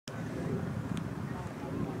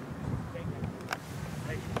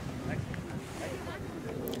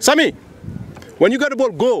Sammy, when you got the ball,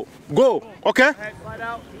 go. Go, okay? Hey, slide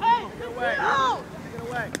out. Get away. Get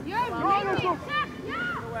away. Get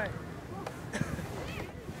away.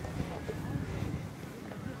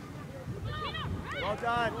 Well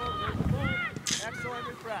done. Excellent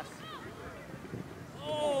repress.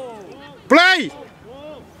 Oh. Play!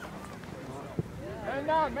 Man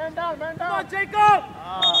down, man down, man down. Come on, Jacob!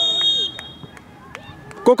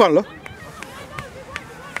 Go on, lo.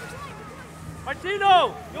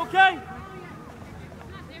 Martino, you okay?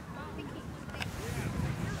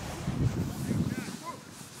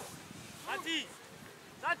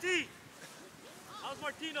 Santi! How's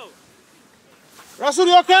Martino? Russell,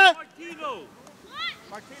 you okay? Martino!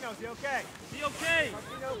 Martino, is he okay? Is he okay?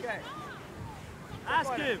 Martino, okay.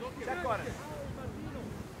 Ask him. Check on him.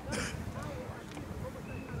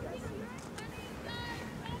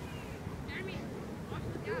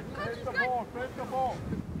 Face the ball, face the ball.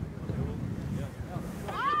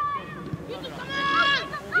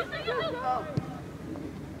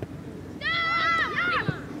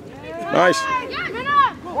 Nice.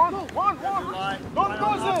 One. Don't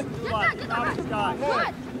toss it.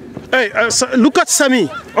 Hey, look at Sammy,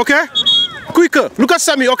 okay? Quicker, look at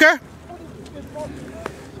Sammy, okay?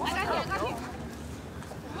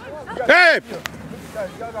 Hey!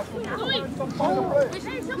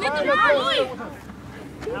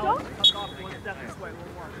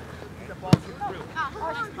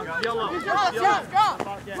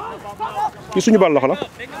 Ki suñu bal la xala.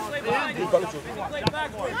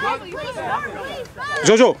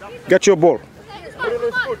 Jojo, get your ball.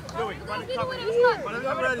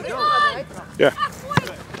 Yeah.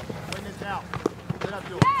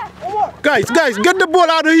 Guys, get the ball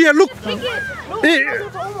out of here. Look. Hey,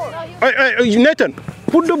 Nathan,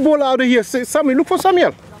 put the ball out of here. Say, Sammy, look for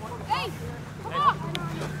Samuel.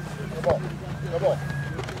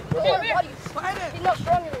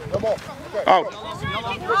 Out.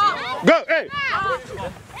 Go, hey.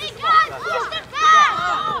 Hey, guys, step back.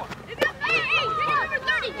 Hey, number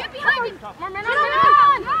 30, get behind him.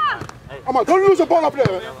 Come on, don't lose the ball up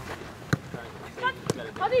there.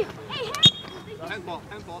 Handball.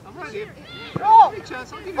 I'm ready.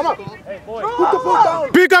 Come on. Hey, boy. Put the ball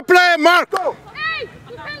down. Pick a play, Mark. Go. Hey,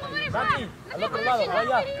 Santi, look at lado.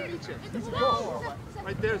 Vaya.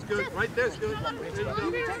 Right there's good. Right there's good.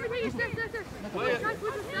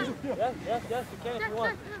 Yes, you can if you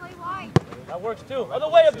want. That works too. Other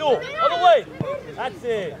way, Abdul. Other way. That's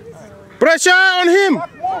it. Pressure on him.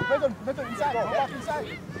 Let them inside. Go back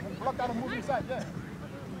inside. Block down and move inside. Yeah.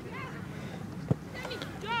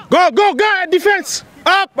 Go, defense.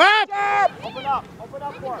 Up. Open up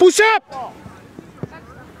for him. Push up.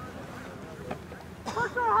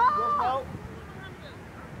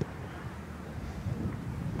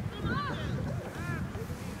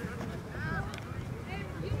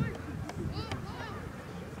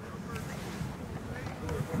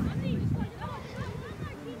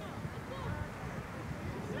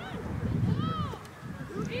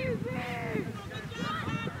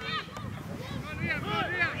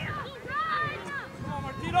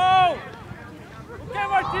 Martino! Okay,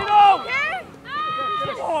 Martino!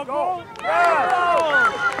 Go!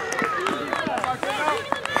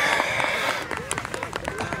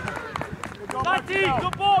 Santi,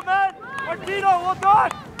 good ball, man! Martino, well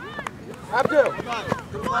done! Abdul.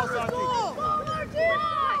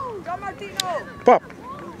 Pap,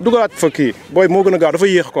 dugalaat fa kii booy moo gën a gaaw dafa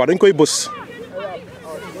yéex quoi dañ koy bës.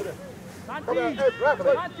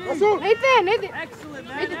 Nathan. Excellent,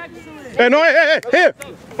 man, excellent! Hey, no, hey.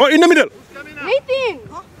 Oh, in the middle. Nathan!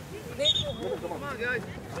 Come on, guys.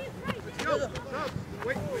 Let's go. Stop.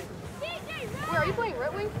 Wait. Where are you playing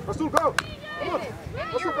right wing? Let's do go. Nathan,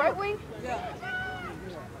 you're right wing?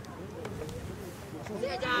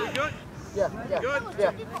 Good. Yeah.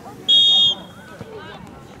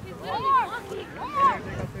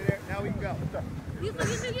 Now we can go. Good.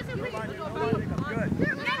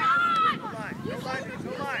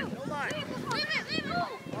 No line.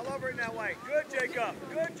 All over it that way. Good, Jacob.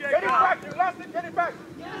 Get it back. You lost it. Get it back.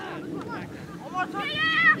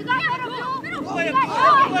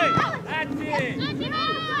 That's it!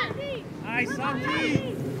 Nice, Santi!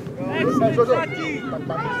 Hey, Excellent, Jojo. Santi!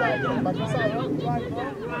 Back inside.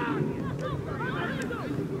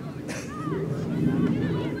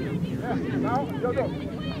 Yeah. Now, Jojo.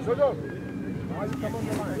 Now you come on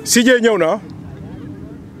the line. CJ ñëw na.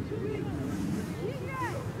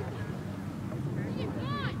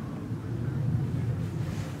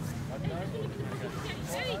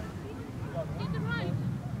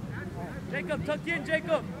 Jacob, tuck in,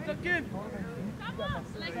 Jacob! Tuck in!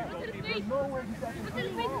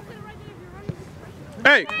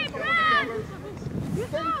 Hey. Right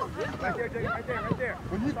there.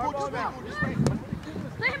 When you go this way, go this way.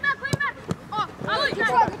 Play him back. Oh, good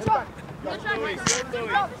try.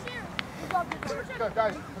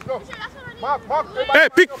 Guys, let's go. Mark. Hey,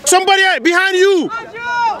 pick somebody behind you.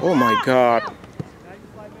 Oh my God.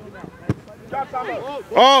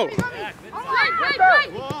 Oh. Right.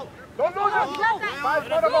 Don't lose it. Five,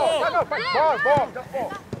 ball. Just ball.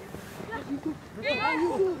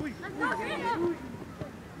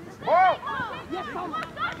 Ball.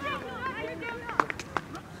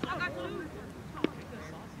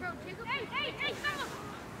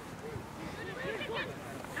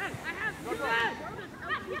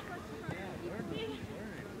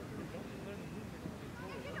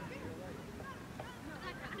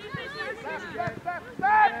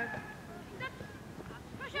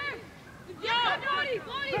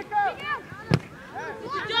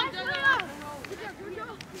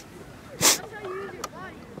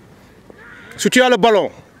 Si tu as le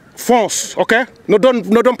ballon, fonce, ok? Ne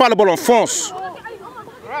donne pas le ballon, fonce.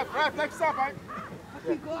 Ref, next stop, right?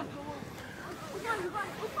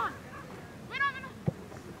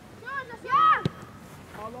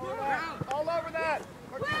 All over that.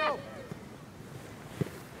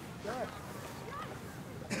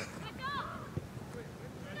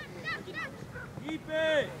 Keep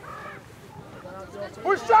it.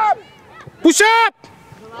 Push up. Push up!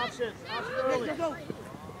 Option early.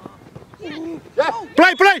 Yes.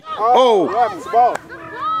 Play! Oh! Ref, ball.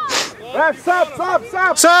 Ref, stop.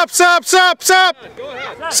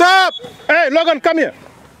 Stop! Hey, Logan, come here.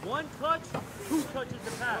 One touch, two touches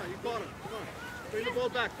the pass. You got him. Bring the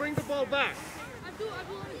ball back.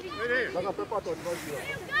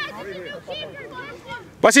 Right here.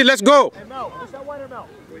 Basil, let's go. Hey, Mel, push that wider, Mel.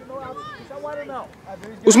 Push that wider, Mel.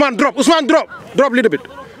 Usman, drop. Drop a little bit.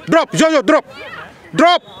 Drop, Jojo, drop.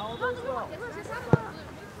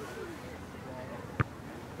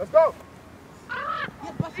 Let's go.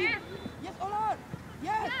 Yes, Basil. Yes, Olan.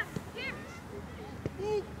 Yes.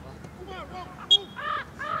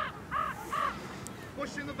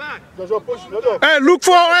 Push in the back. Jojo, push. Jojo. Hey, look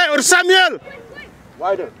for Samuel.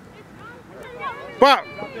 Wider. Pa. Good,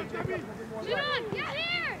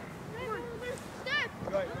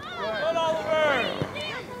 Oliver.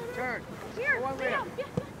 Turn.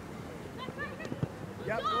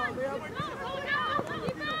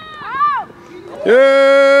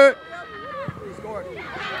 Yeah.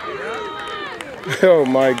 Oh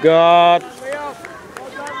my God.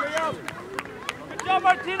 Good job,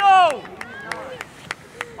 Martino.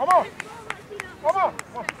 Come on.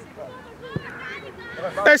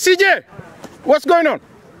 Hey, CJ, what's going on?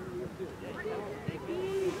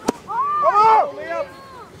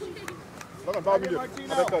 Logan, va au milieu.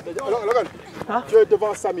 Logan, tu es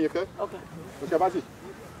devant Samy, ok? Ok, vas-y.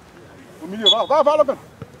 Au milieu, va, Logan.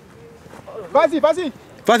 Vas-y. Vas-y.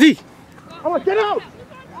 Come on, get out.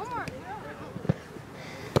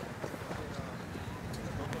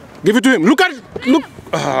 Give it to him. Look.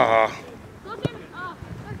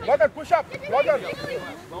 Logan, push up. Logan,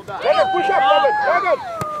 push up, Logan.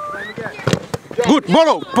 Good.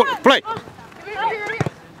 Bolo. Play.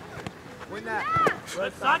 Win that.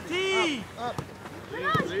 Good, Santi.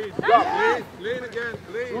 Lean again.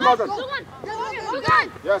 Lean. Logan.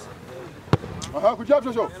 Yes. Good job,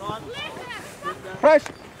 Jojo. Press.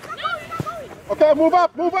 Okay, move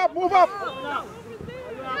up.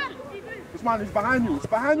 Usman, he's behind you.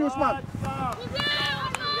 Usman.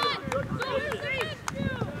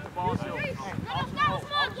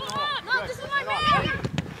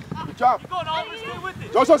 Good job. Keep going, Oliver. Stay with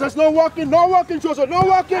it. Jojo, there's no walking, Jojo, no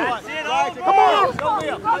walking. See it, Oliver. Come on. Go,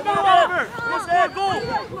 Liam. Go, Oliver. Push that goal.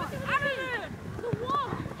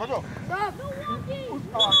 Jojo.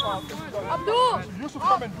 Yusuf,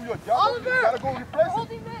 come and do your job. You gotta go replace him.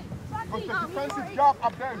 Because the defensive job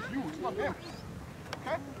up there is you, it's not him.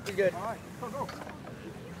 Okay? You're good. All right, go.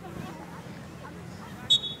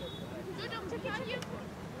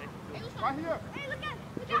 Right here.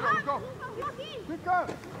 Jojo, let's go. Quicker.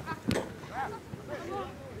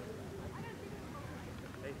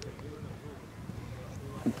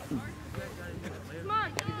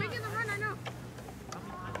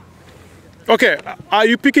 Okay. Are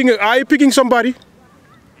you picking somebody?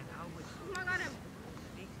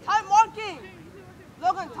 Tight marking.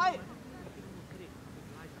 Logan, tight.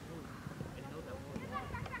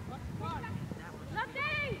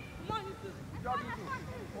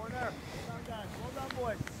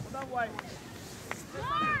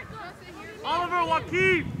 Oliver,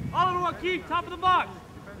 Joaquin, top of the box.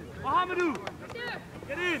 Mohamedou,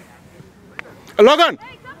 get in. Logan.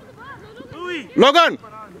 Louis. Logan.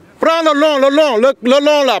 Prends le long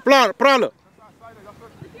là. Prends-le.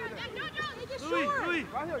 Louis.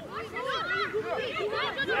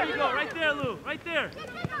 Right there.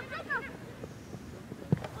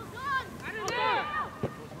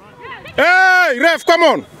 Hey, ref, come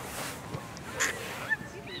on.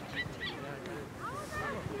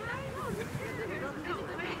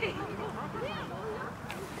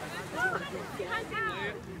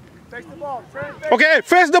 Face the ball. Turn face. Okay,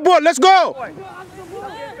 face the ball. Let's go.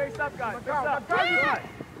 Face up, guys. Face up.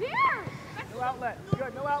 No outlet.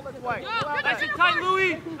 Good. No outlets, White. No outlet. Nice and tight,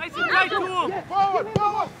 Louis. Nice and tight to him. Forward.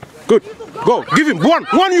 Forward. Good. Go. Give him one.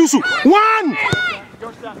 One, Yusuf. One.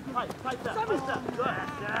 Your step. Tight step. Tight step. Good.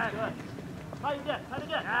 That's good. Tight again. Tight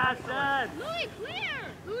again. That's it. Louis, clear.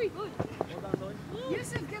 Louis, good.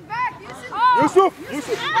 Yusuf, get back. Yusuf. Yusuf.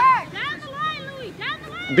 Yusuf. Get back. Down the line, Louis. Down the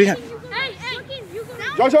line. Behind. Hey, you go.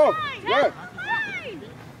 Down Jojo. the line. Yeah.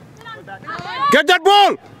 Down the line. Get that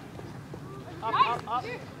ball. Up.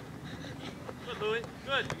 Good, Louis.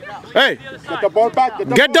 Good. Hey, The other Get side. the ball back.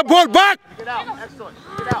 get the ball back. Get out. Excellent.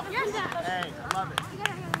 Get out. Hey, I love it.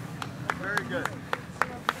 Very good.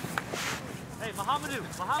 Hey, Mohamedou.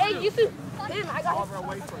 Hey, Mohamedou. Yusuf. Him, I got Oliver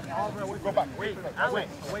away from it. Oliver away. Go back. Wait, Away.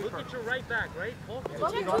 Away look from at it. your right back, right? Focus. He's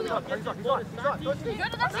on. He's on. He's on. He's on. That's Now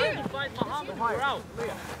it. you find Mohamedou. We're out.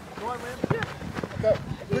 Go on, Ram.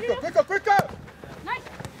 Okay. Quicker. Nice.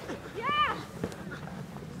 Yeah.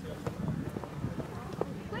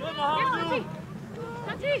 Good, Mohamedou.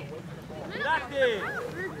 That's it. Got it.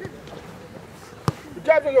 Good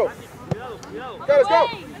job, Jojo. Yo. Okay, let's go.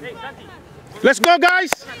 Hey, Santi. Let's go,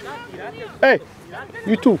 guys. Hey,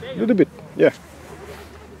 you too. Little bit. Yeah.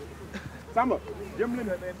 Summer. Jam leen.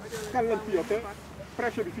 Kan leen fii, okay?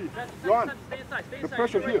 Pressure the feet. Johan. Stay inside. Stay The inside.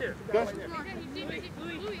 pressure Right here. there. Okay? Come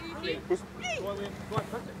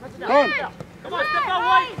Johan. on, step out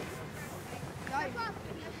wide.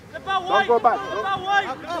 Step out wide. go back. Step out wide.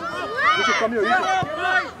 Yusuf, come here. Yusuf. Step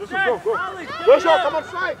out Yusuf, go. Alex, Go, get shot. up. Come on,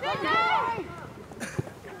 strike.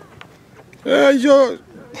 Hey, yo.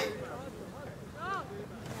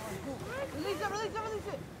 Release it.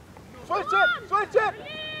 Switch it.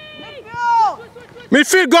 Midfield.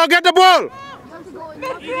 Midfield, go get the ball.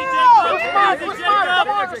 Easy, Jacob. Easy, Come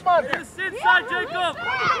on, Jacob. Usman. Just inside, Jacob.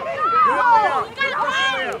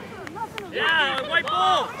 Yeah, white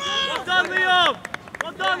ball. Well done, Liam.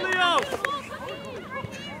 Well done, Liam.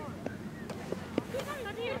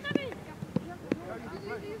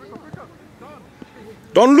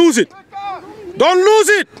 Don't lose it. Don't lose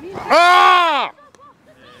it. Ah.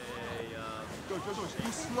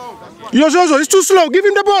 Yo, Jojo, it's too slow. Give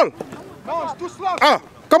him the ball. No, it's too slow. Ah,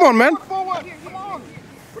 come on, man. Forward. Come on.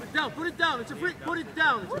 Put it down. Put it down. It's a free. Put it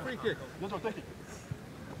down. It's a free kick. Jojo, take it.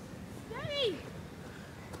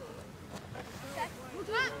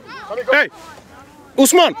 Hey,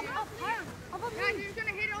 Usman.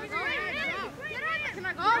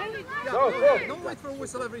 Go. Don't wait for a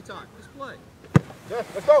whistle every time. Just play. Yeah,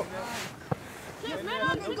 let's go.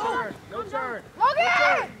 No turn.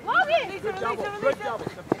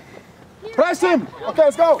 Press him. Okay,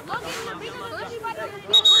 let's go.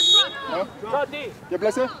 Santi. You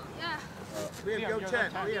bless him? Liam, go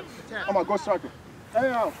 10. Liam, 10. Come on, go strike him.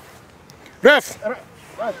 Anyhow. Ref.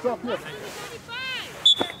 Right, stop here.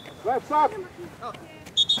 Right, stop. Go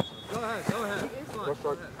ahead. Come on. Go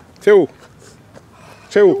strike.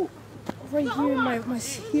 Seu. Right here, my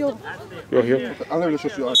heel. You're here. I'll let you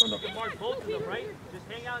shoot you out on that. You mark both of them, right? Just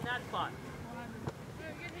hang out in that spot.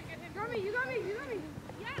 You got me.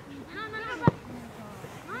 Yeah. No.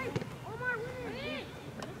 Nice. Omar, win.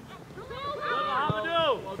 Good,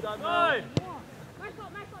 Mohamedou. Well done, good. My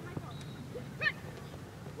fault.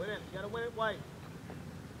 Win it. You gotta win it white.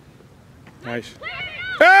 Nice.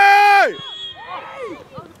 Hey!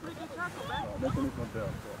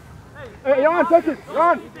 Hey, Johan, take it.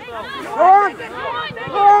 Johan. Run.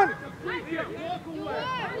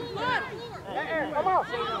 Come on.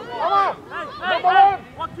 Hey,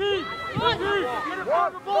 Joaquin. Get in front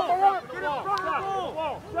of the ball. Get in front of the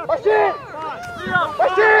ball. Bashir. Liam.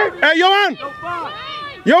 Bashir. Hey, Johan.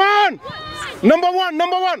 Johan. Number one.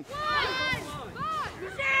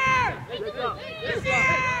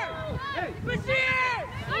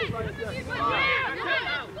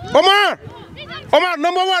 Omar.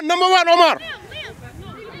 Number one, Omar.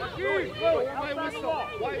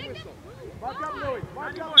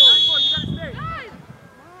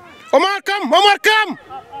 Omar, come.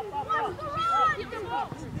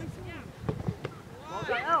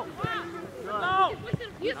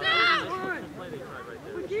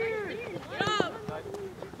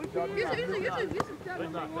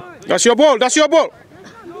 That's your ball. Let's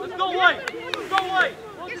go, White.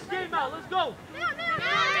 Close this game out. Let's go.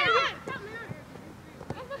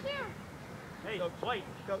 Hey, White,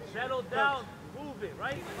 settle down. move it,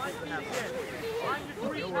 right? Find speed again. Find your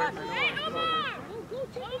three passes. Hey, Omar! Go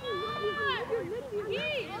to Omar!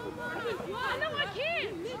 No, I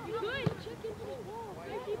can't. Good.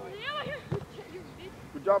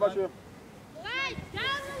 Good job, Ashir. Guys,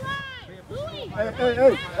 down the line. Louis.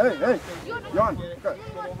 Hey. Jan. Okay.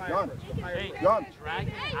 Jan. Hey, Jan. drag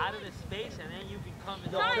it out of the space and then you can come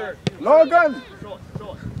in the third. Logan. Short.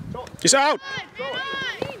 He's out.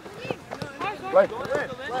 Right.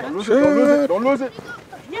 Don't lose it.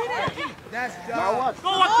 That's Now job. what? Go,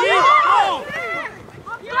 Akeem!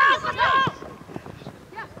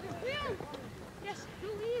 Yes,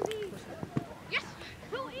 too easy. Yes,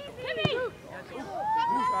 too easy.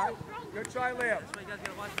 Good try, Liam.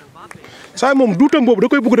 Saa moom duutam boobu da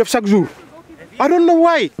koy bëgg def chaque jour. I don't know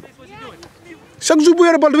why. Chaque jour bu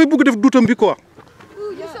yore bal dafay bëgg def duutam bi quoi.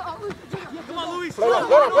 Come on, Louis. Play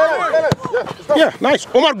it. Yeah, nice.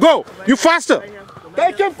 Omar, go. You faster.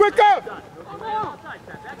 Take him quicker.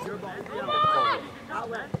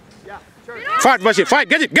 Fight, Bashir. Fight.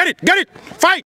 Get it. Fight.